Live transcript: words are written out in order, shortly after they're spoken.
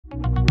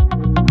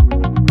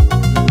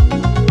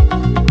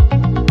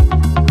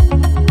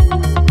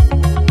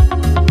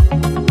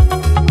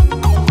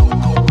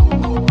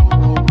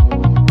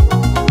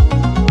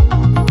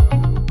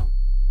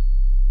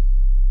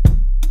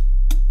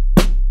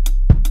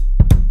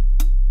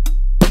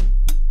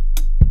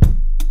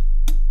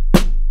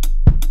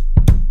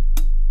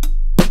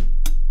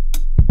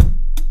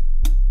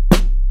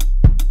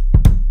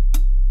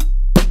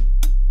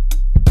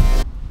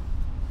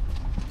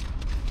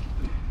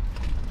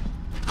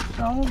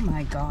Oh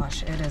my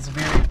gosh, it is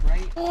very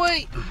bright.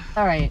 Wait.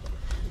 All right.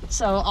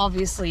 So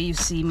obviously you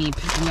see me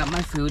picking up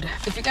my food.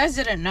 If you guys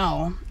didn't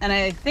know, and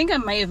I think I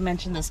may have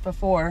mentioned this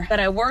before, but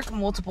I work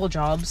multiple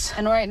jobs,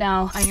 and right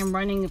now I am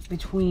running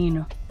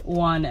between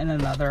one and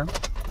another.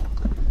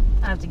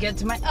 I have to get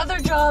to my other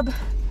job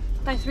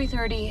by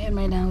 3:30, and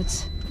right now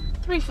it's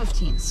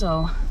 3:15.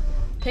 So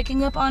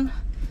picking up on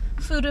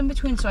food in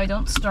between so I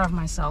don't starve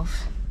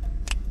myself.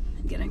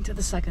 And getting to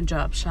the second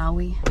job, shall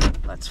we?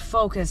 Let's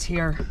focus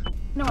here.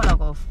 You know what, I'll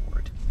go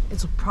forward.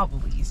 It's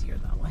probably easier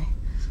that way.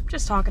 I'm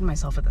just talking to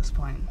myself at this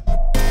point.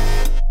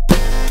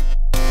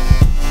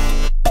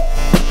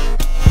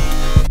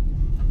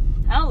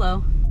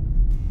 Hello.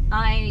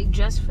 I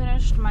just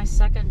finished my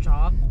second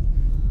job,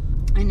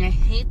 and I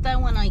hate that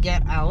when I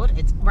get out,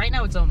 right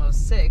now it's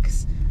almost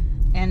 6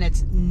 and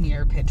it's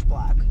near pitch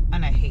black,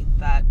 and I hate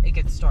that it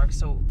gets dark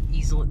so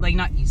easily, like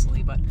not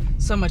easily, but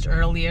so much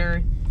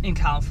earlier in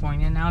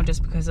California now,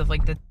 just because of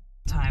like the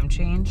time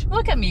change.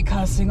 Look at me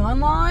cussing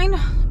online.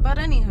 But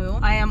anywho,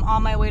 I am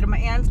on my way to my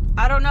aunt's.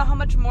 I don't know how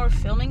much more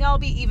filming I'll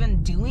be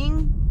even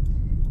doing.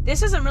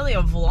 This isn't really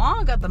a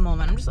vlog at the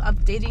moment. I'm just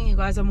updating you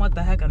guys on what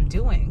the heck I'm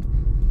doing.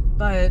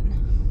 But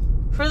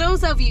for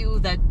those of you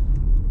that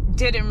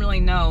didn't really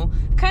know,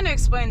 I kind of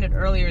explained it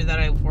earlier that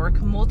I work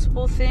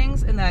multiple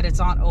things and that it's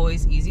not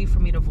always easy for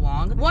me to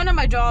vlog. One of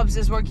my jobs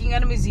is working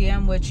at a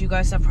museum, which you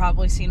guys have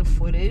probably seen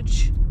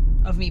footage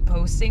of me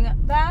posting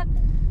that.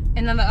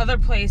 And then the other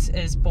place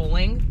is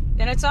bowling.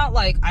 And it's not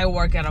like I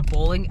work at a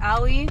bowling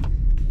alley.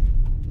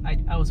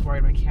 I was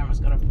worried my camera's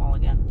gonna fall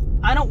again.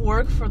 I don't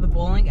work for the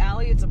bowling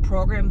alley. It's a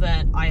program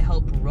that I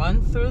help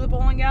run through the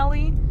bowling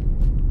alley.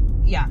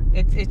 Yeah,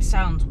 it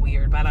sounds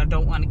weird, but I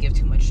don't want to give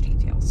too much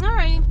details. All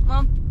right,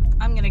 well,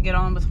 I'm gonna get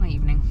on with my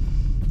evening.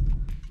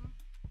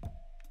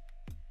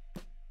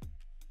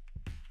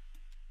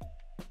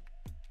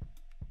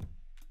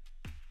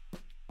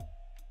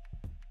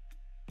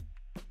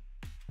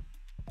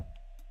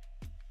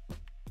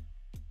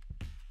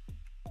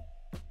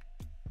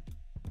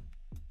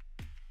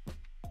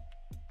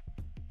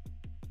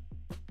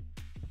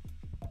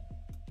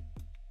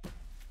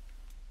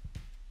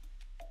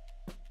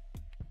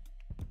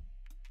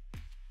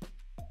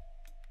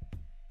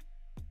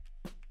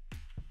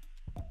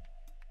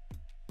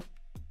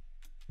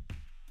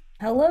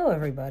 Hello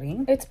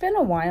everybody. It's been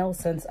a while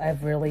since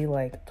I've really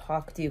like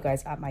talked to you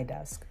guys at my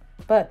desk,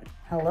 but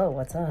hello,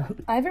 what's up?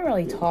 I haven't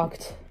really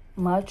talked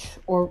much,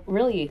 or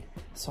really,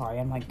 sorry,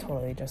 I'm like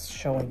totally just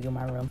showing you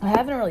my room. I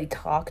haven't really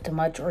talked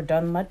much or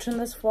done much in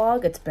this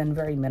vlog. It's been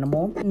very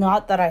minimal.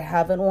 Not that I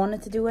haven't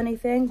wanted to do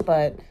anything,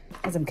 but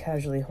as I'm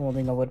casually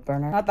holding a wood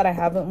burner, not that I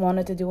haven't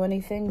wanted to do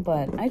anything,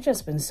 but I've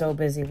just been so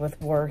busy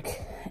with work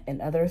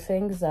and other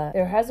things that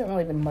there hasn't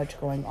really been much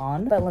going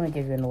on. But let me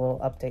give you a little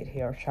update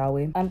here, shall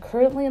we? I'm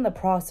currently in the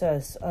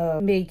process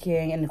of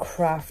making and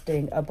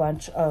crafting a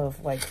bunch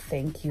of like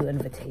thank you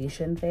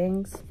invitation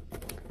things.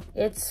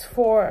 It's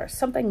for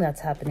something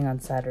that's happening on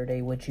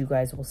Saturday, which you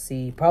guys will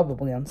see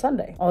probably on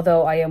Sunday.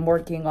 Although I am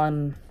working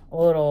on a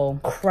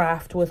little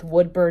craft with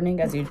wood burning,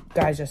 as you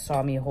guys just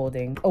saw me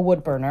holding a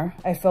wood burner.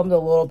 I filmed a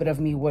little bit of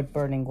me wood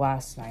burning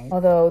last night,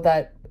 although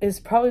that is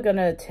probably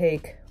gonna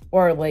take,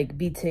 or like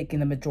be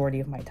taking the majority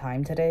of my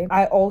time today.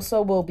 I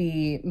also will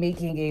be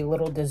making a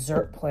little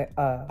dessert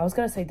I was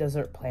gonna say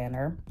dessert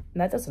planner,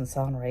 and that doesn't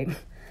sound right.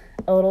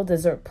 A little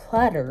dessert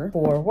platter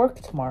for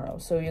work tomorrow,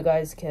 so you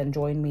guys can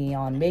join me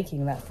on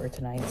making that for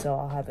tonight. So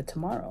I'll have it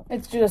tomorrow.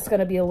 It's just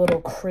gonna be a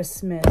little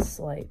Christmas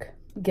like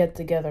get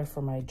together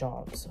for my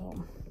job.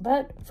 So,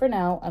 but for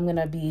now I'm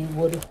gonna be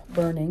wood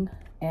burning,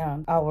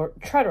 and I'll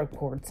try to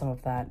record some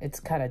of that. It's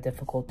kind of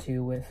difficult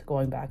too with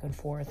going back and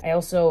forth. I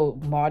also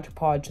Mod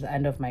Podge the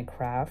end of my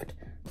craft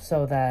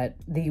so that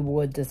the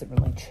wood doesn't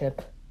really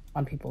chip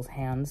on people's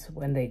hands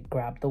when they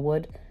grab the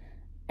wood.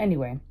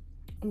 Anyway,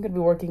 I'm gonna be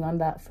working on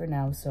that for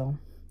now, so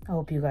I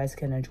hope you guys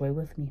can enjoy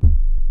with me.